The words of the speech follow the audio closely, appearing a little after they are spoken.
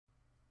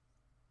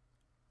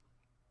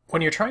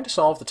When you're trying to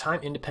solve the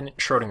time-independent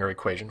Schrodinger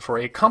equation for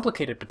a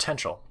complicated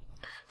potential,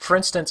 for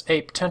instance,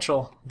 a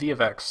potential v of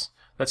x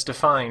that's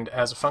defined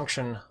as a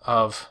function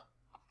of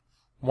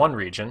one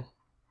region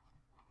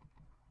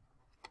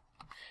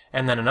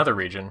and then another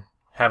region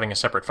having a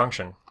separate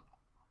function,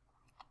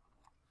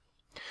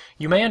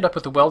 you may end up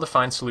with a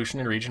well-defined solution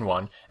in region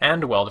 1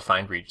 and a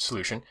well-defined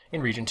solution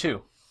in region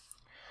 2.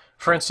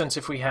 For instance,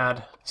 if we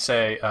had,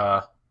 say,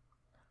 a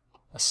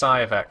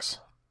psi of x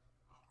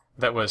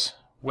that was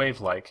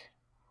wave-like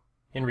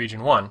in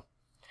region 1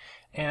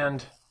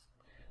 and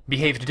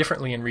behaved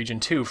differently in region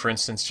 2, for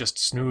instance, just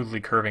smoothly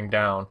curving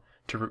down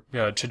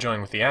to join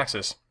with the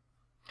axis,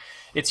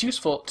 it's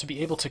useful to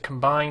be able to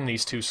combine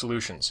these two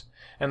solutions.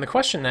 And the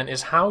question then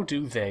is, how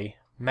do they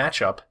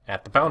match up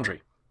at the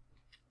boundary?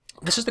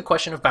 This is the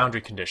question of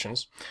boundary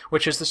conditions,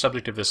 which is the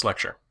subject of this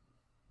lecture.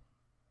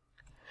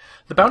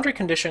 The boundary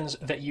conditions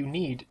that you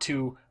need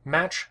to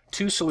match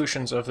two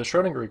solutions of the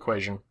Schrodinger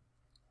equation,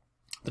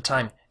 the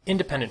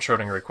time-independent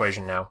Schrodinger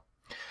equation now,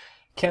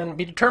 can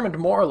be determined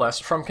more or less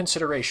from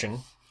consideration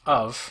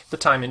of the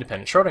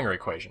time-independent Schrodinger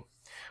equation.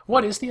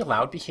 What is the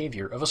allowed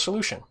behavior of a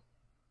solution?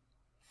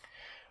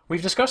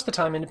 We've discussed the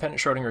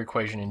time-independent Schrodinger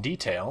equation in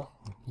detail.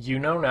 You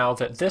know now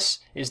that this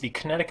is the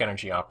kinetic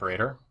energy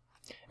operator,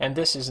 and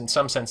this is in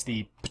some sense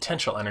the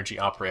potential energy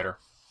operator.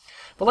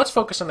 But let's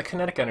focus on the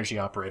kinetic energy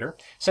operator,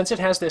 since it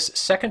has this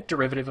second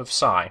derivative of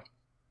psi.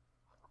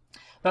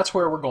 That's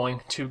where we're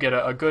going to get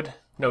a good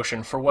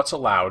notion for what's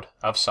allowed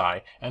of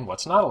psi and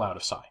what's not allowed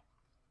of psi.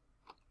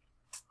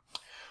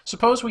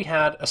 Suppose we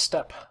had a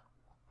step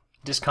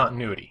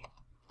discontinuity.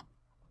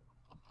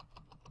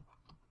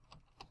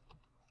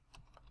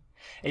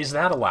 Is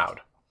that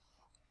allowed?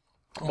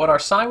 What our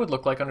psi would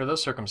look like under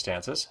those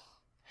circumstances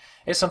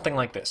is something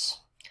like this.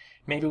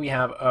 Maybe we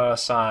have a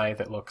psi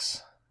that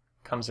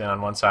comes in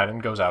on one side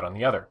and goes out on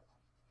the other.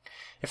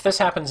 If this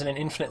happens in an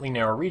infinitely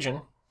narrow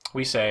region,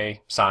 we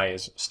say psi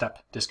is step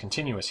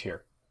discontinuous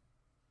here.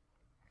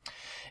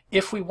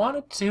 If we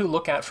wanted to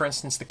look at, for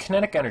instance, the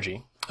kinetic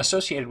energy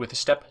associated with a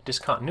step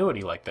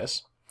discontinuity like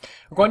this,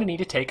 we're going to need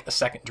to take a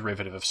second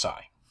derivative of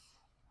psi.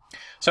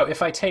 So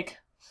if I take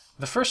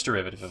the first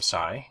derivative of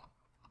psi,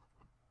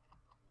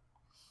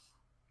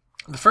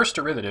 the first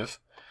derivative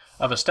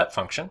of a step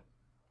function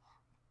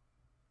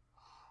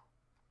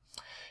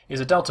is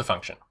a delta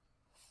function.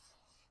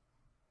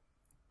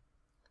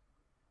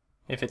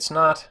 If it's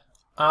not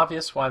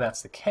obvious why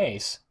that's the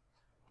case,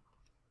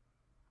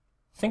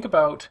 think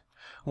about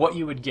what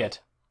you would get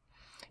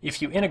if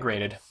you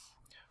integrated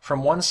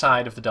from one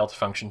side of the delta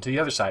function to the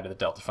other side of the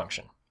delta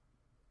function.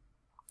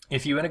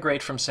 If you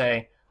integrate from,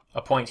 say,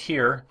 a point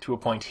here to a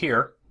point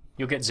here,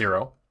 you'll get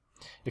 0.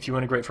 If you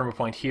integrate from a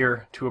point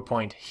here to a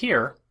point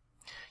here,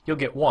 you'll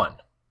get 1.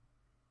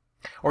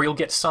 Or you'll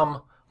get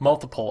some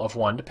multiple of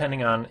 1,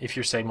 depending on if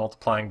you're, say,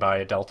 multiplying by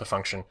a delta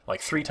function,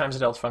 like 3 times a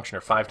delta function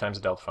or 5 times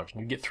a delta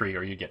function. You get 3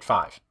 or you get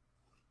 5.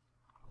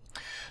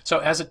 So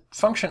as a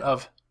function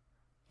of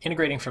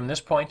integrating from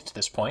this point to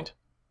this point,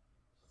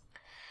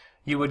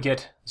 you would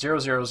get 0,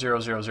 0,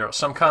 0, 0, 0,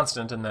 some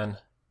constant, and then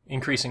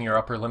increasing your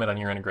upper limit on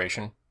your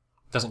integration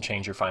doesn't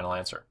change your final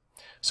answer.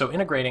 So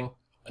integrating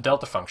a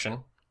delta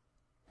function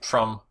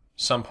from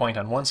some point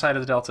on one side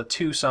of the delta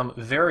to some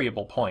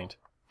variable point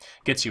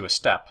gets you a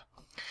step.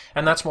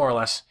 And that's more or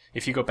less,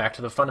 if you go back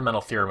to the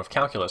fundamental theorem of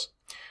calculus,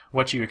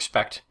 what you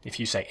expect if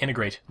you say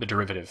integrate the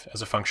derivative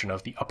as a function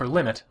of the upper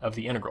limit of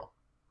the integral.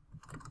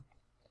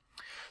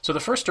 So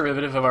the first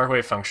derivative of our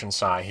wave function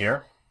psi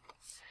here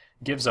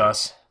gives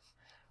us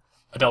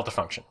a delta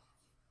function.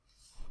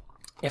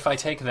 If I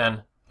take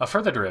then a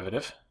further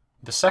derivative,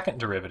 the second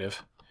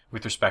derivative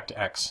with respect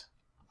to x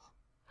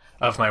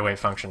of my wave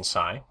function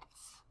psi,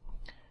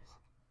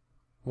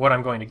 what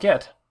I'm going to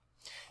get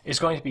is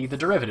going to be the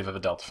derivative of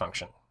a delta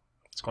function.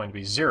 It's going to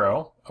be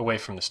 0 away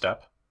from the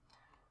step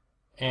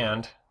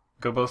and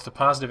go both to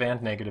positive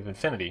and negative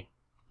infinity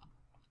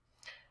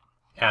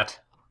at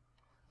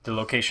the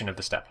location of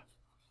the step.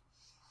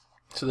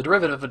 So the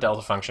derivative of a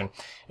delta function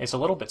is a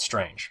little bit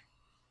strange.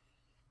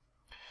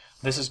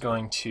 This is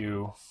going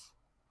to,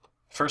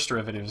 first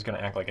derivative is going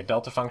to act like a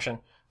delta function,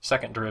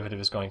 second derivative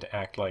is going to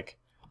act like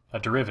a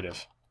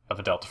derivative of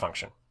a delta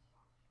function.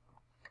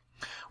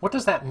 What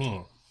does that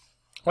mean?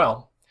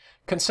 Well,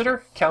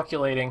 consider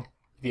calculating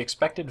the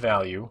expected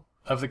value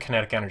of the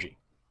kinetic energy.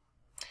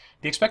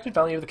 The expected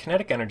value of the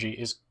kinetic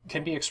energy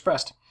can be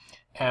expressed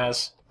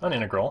as an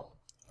integral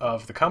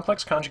of the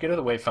complex conjugate of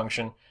the wave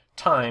function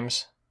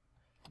times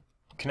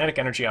kinetic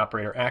energy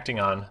operator acting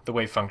on the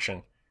wave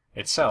function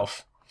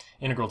itself,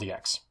 integral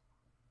dx.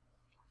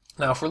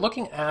 Now, if we're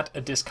looking at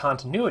a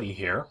discontinuity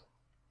here,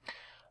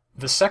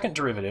 the second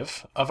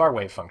derivative of our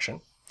wave function,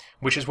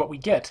 which is what we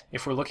get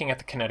if we're looking at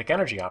the kinetic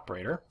energy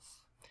operator,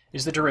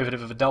 is the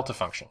derivative of a delta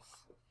function.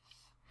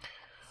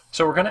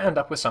 So we're going to end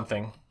up with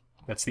something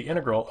that's the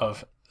integral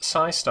of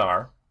psi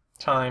star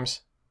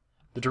times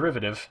the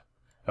derivative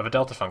of a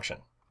delta function.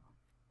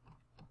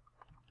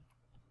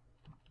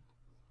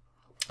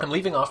 I'm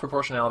leaving off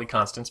proportionality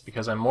constants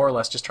because I'm more or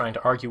less just trying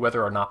to argue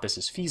whether or not this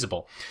is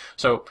feasible.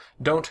 So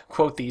don't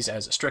quote these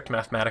as strict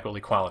mathematical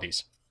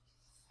equalities.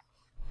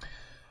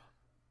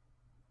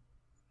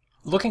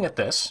 Looking at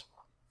this,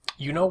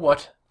 you know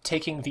what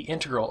taking the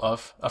integral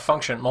of a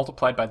function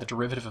multiplied by the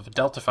derivative of a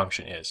delta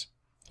function is.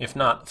 If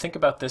not, think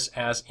about this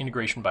as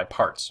integration by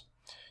parts.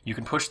 You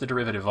can push the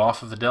derivative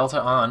off of the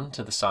delta on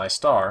to the psi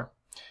star,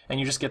 and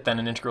you just get then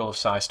an integral of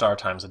psi star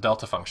times the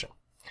delta function.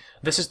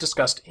 This is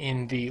discussed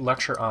in the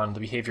lecture on the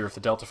behavior of the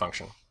delta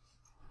function.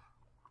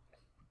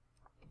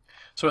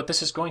 So what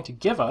this is going to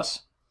give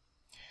us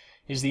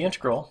is the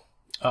integral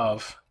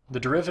of the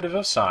derivative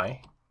of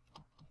psi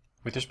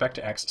with respect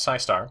to x, psi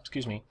star,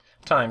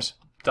 times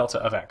delta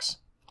of x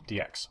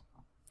dx.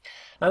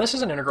 Now this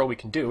is an integral we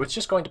can do. It's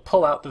just going to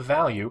pull out the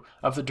value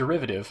of the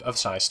derivative of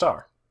psi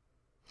star.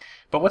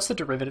 But what's the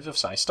derivative of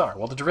psi star?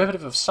 Well, the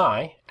derivative of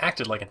psi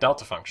acted like a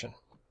delta function.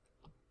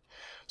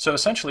 So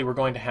essentially we're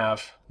going to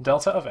have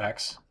delta of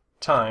x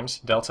times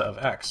delta of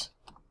x,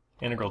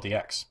 integral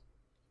dx.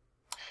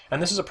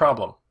 And this is a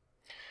problem.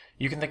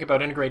 You can think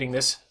about integrating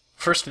this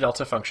first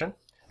delta function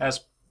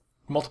as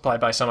multiplied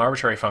by some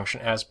arbitrary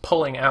function as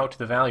pulling out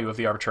the value of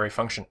the arbitrary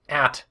function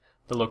at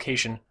the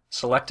location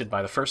selected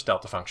by the first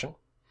delta function.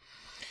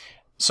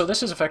 So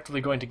this is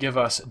effectively going to give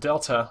us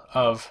delta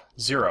of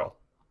 0,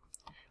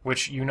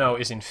 which you know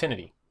is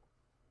infinity.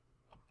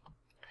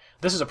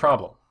 This is a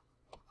problem.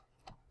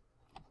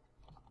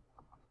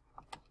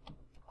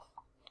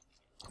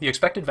 The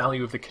expected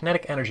value of the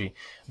kinetic energy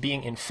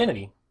being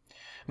infinity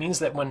means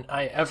that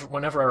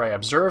whenever I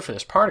observe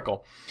this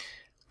particle,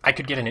 I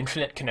could get an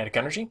infinite kinetic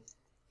energy.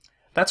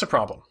 That's a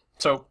problem.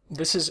 So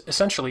this is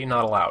essentially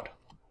not allowed.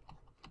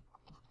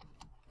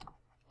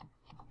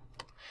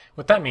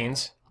 What that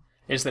means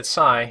is that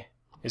psi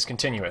is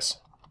continuous.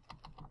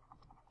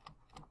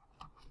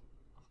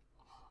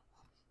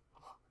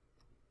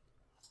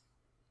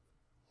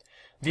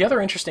 The other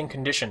interesting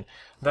condition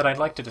that I'd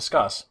like to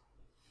discuss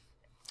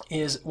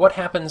is what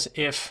happens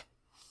if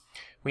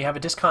we have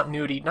a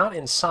discontinuity not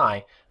in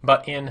psi,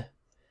 but in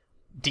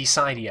d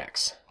psi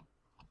dx.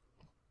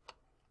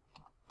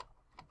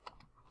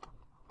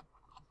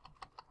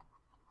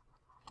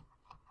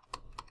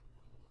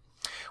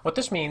 What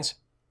this means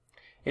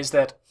is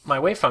that my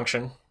wave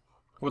function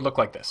would look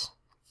like this.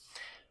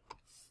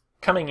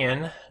 Coming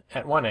in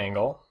at one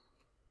angle,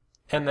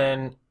 and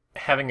then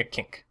having a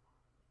kink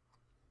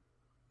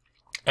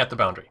at the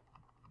boundary.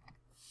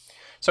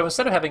 So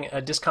instead of having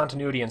a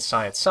discontinuity in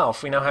psi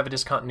itself, we now have a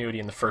discontinuity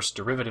in the first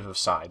derivative of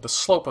psi. The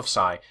slope of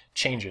psi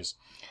changes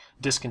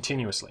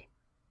discontinuously.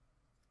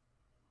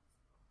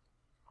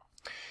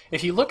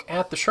 If you look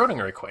at the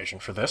Schrodinger equation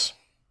for this,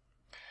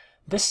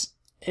 this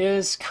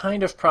is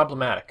kind of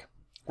problematic.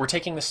 We're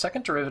taking the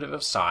second derivative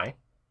of psi.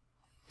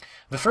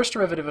 The first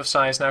derivative of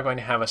psi is now going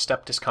to have a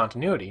step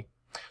discontinuity,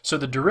 so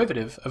the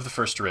derivative of the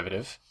first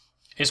derivative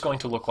is going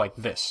to look like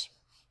this.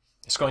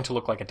 It's going to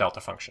look like a delta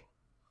function.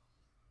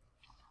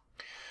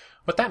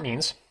 What that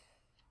means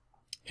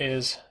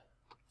is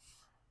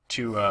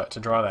to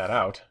draw that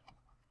out,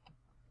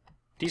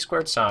 d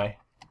squared psi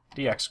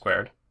dx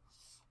squared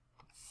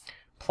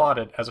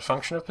plotted as a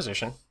function of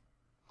position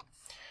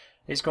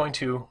is going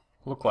to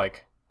look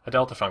like a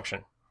delta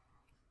function.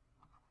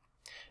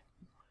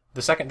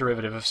 The second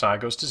derivative of psi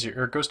goes to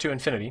zero, or goes to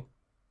infinity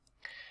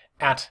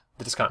at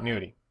the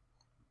discontinuity.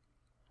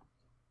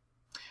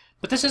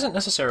 But this isn't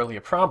necessarily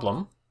a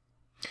problem,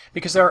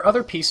 because there are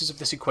other pieces of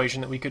this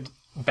equation that we could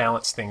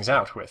balance things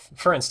out with.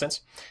 For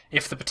instance,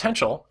 if the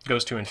potential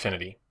goes to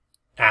infinity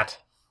at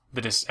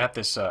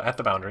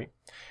the boundary,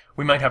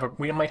 we might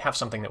have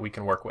something that we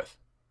can work with.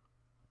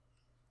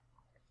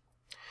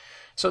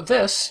 So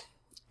this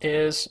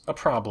is a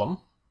problem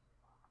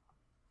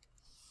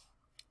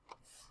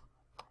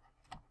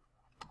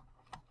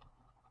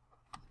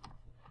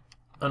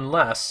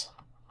unless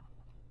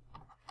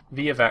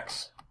v of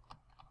x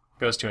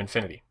goes to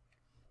infinity.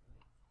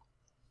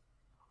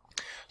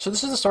 So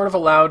this is the sort of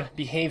allowed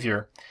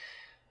behavior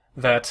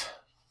that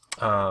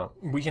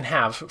we can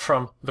have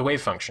from the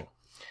wave function.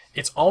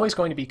 It's always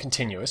going to be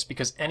continuous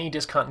because any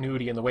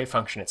discontinuity in the wave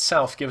function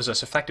itself gives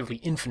us effectively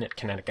infinite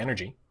kinetic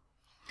energy.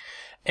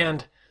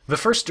 And the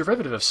first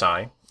derivative of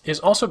psi is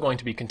also going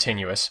to be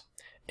continuous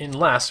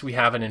unless we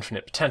have an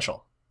infinite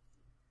potential.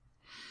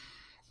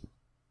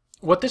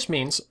 What this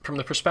means from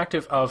the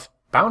perspective of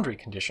boundary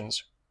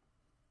conditions,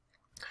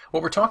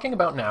 what we're talking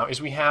about now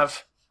is we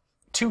have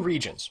two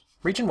regions,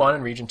 region 1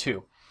 and region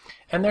 2,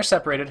 and they're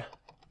separated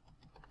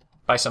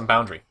by some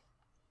boundary.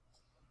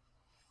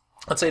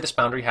 Let's say this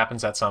boundary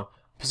happens at some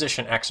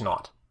position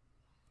x0.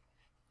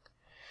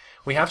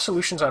 We have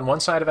solutions on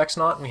one side of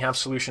x0 and we have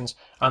solutions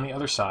on the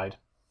other side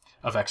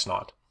of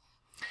x0.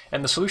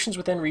 And the solutions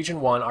within region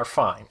 1 are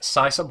fine.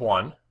 Psi sub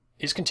 1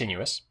 is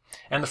continuous,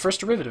 and the first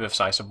derivative of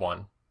psi sub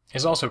 1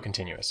 is also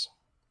continuous.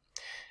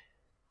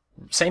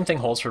 Same thing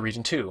holds for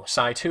region 2.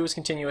 Psi 2 is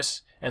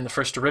continuous, and the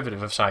first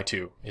derivative of psi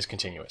 2 is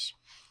continuous.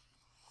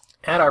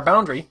 At our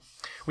boundary,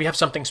 we have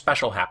something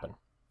special happen.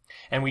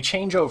 and we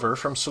change over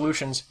from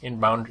solutions in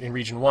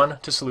region 1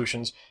 to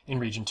solutions in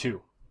region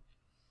 2.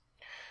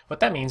 What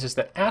that means is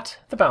that at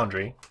the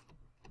boundary,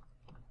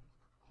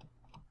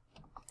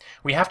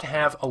 we have to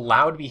have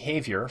allowed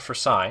behavior for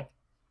psi,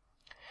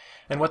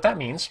 and what that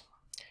means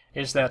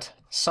is that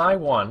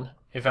psi1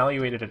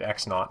 evaluated at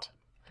x naught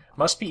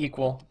must be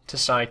equal to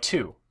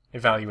psi2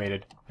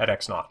 evaluated at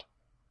x naught.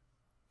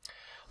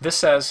 This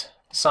says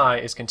psi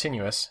is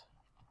continuous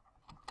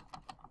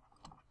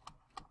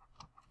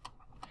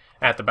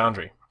at the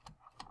boundary.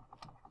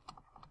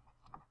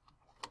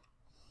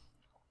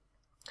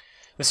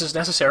 This is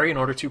necessary in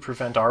order to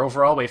prevent our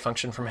overall wave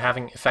function from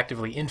having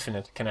effectively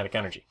infinite kinetic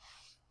energy.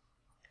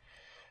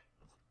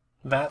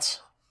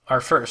 That's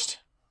our first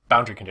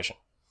boundary condition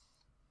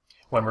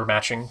when we're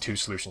matching two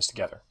solutions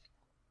together.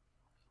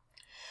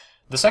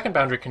 The second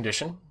boundary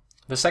condition,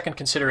 the second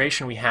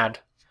consideration we had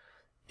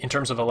in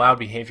terms of allowed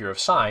behavior of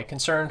psi,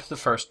 concerned the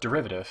first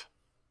derivative.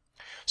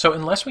 So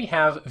unless we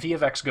have v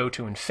of x go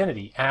to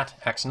infinity at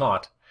x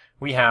naught,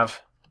 we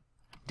have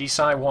d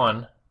psi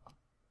 1,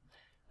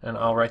 and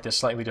I'll write this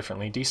slightly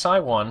differently, d psi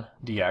 1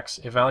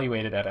 dx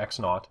evaluated at x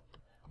naught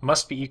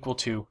must be equal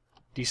to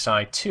d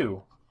psi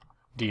 2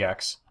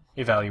 dx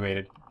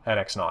evaluated at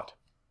x naught.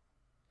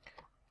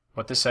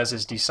 What this says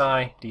is d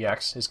psi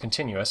dx is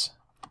continuous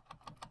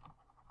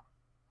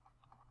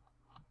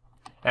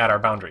at our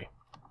boundary.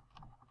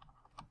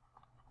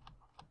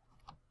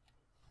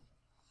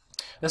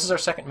 This is our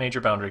second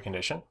major boundary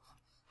condition,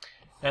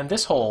 and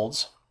this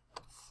holds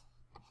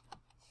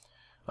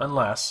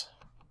unless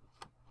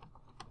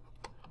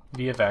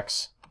v of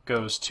x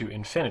goes to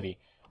infinity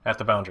at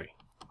the boundary.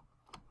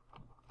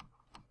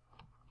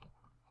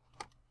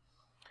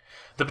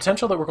 The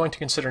potential that we're going to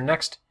consider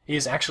next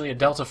is actually a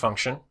delta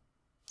function,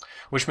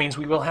 which means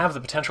we will have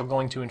the potential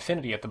going to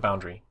infinity at the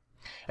boundary,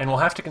 and we'll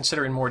have to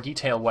consider in more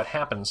detail what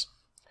happens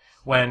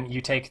when you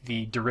take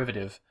the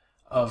derivative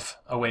of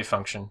a wave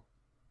function,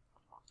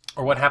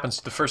 or what happens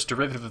to the first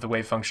derivative of the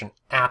wave function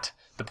at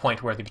the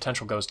point where the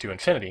potential goes to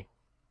infinity.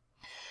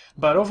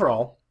 But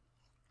overall,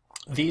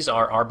 these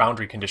are our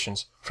boundary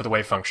conditions for the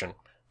wave function,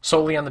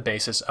 solely on the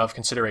basis of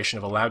consideration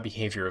of allowed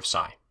behavior of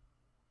psi.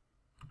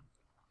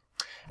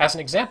 As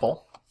an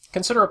example,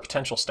 consider a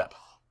potential step.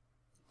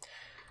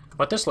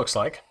 What this looks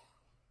like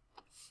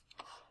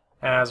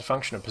as a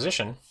function of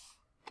position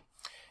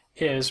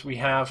is we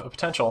have a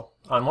potential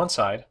on one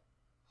side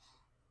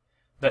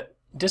that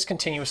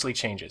discontinuously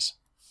changes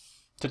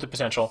to the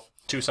potential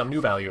to some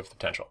new value of the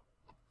potential.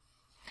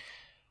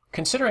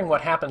 Considering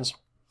what happens,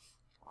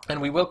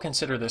 and we will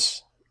consider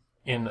this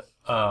in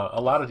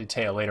a lot of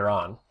detail later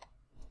on,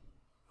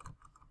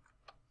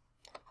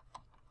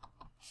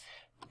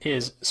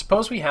 is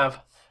suppose we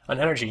have an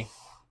energy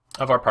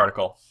of our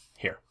particle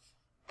here.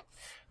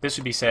 This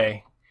would be,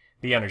 say,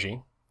 the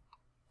energy.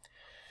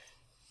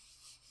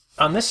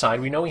 On this side,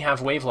 we know we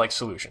have wave-like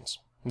solutions.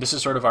 This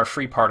is sort of our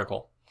free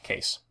particle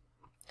case.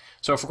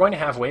 So if we're going to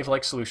have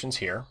wave-like solutions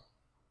here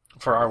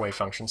for our wave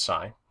function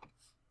psi,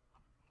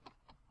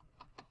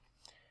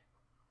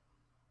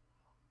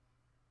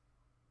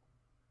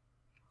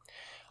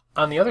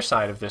 on the other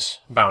side of this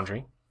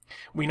boundary,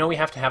 we know we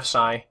have to have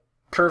psi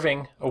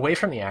curving away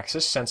from the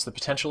axis since the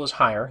potential is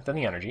higher than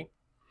the energy.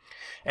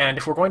 And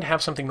if we're going to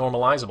have something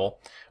normalizable,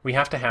 we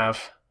have to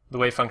have the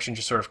wave function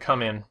just sort of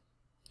come in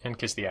and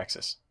kiss the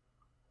axis.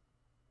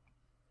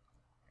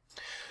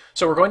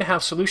 So we're going to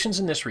have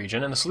solutions in this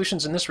region, and the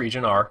solutions in this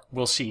region are,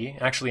 we'll see,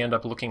 actually end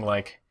up looking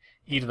like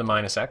e to the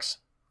minus x.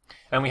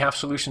 And we have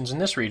solutions in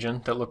this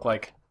region that look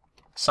like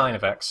sine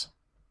of x.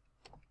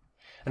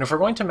 And if we're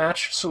going to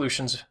match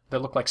solutions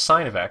that look like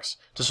sine of x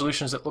to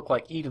solutions that look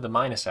like e to the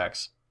minus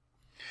x,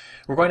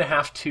 we're going to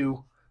have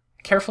to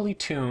carefully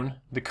tune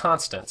the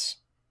constants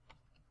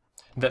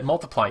that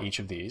multiply each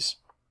of these.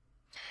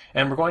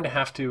 And we're going to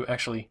have to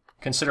actually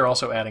consider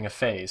also adding a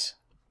phase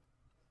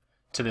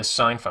to this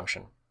sine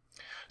function.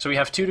 So we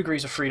have 2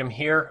 degrees of freedom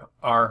here,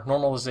 our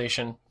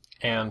normalization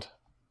and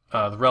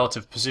the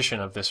relative position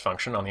of this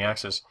function on the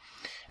axis.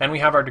 And we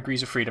have our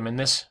degrees of freedom in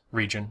this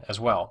region as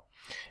well.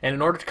 And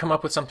in order to come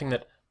up with something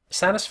that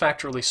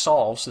satisfactorily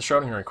solves the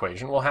Schrodinger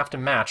equation, we'll have to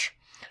match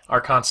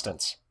our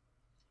constants.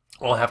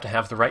 We'll have to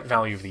have the right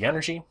value of the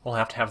energy, we'll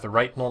have to have the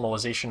right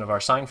normalization of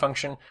our sine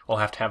function, we'll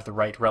have to have the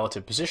right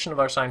relative position of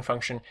our sine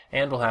function,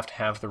 and we'll have to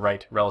have the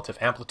right relative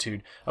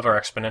amplitude of our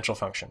exponential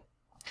function.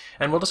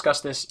 And we'll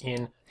discuss this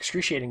in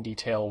excruciating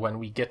detail when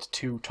we get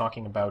to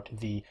talking about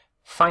the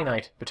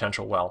finite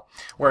potential well,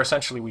 where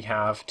essentially we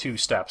have 2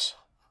 steps.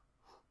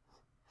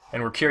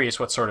 And we're curious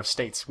what sort of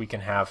states we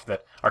can have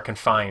that are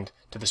confined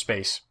to the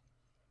space.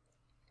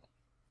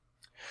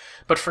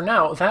 But for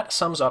now, that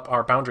sums up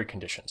our boundary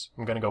conditions.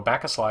 I'm going to go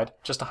back a slide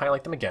just to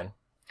highlight them again.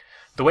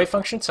 The wave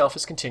function itself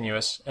is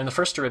continuous, and the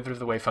first derivative of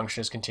the wave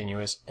function is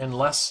continuous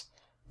unless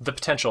the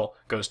potential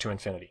goes to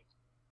infinity.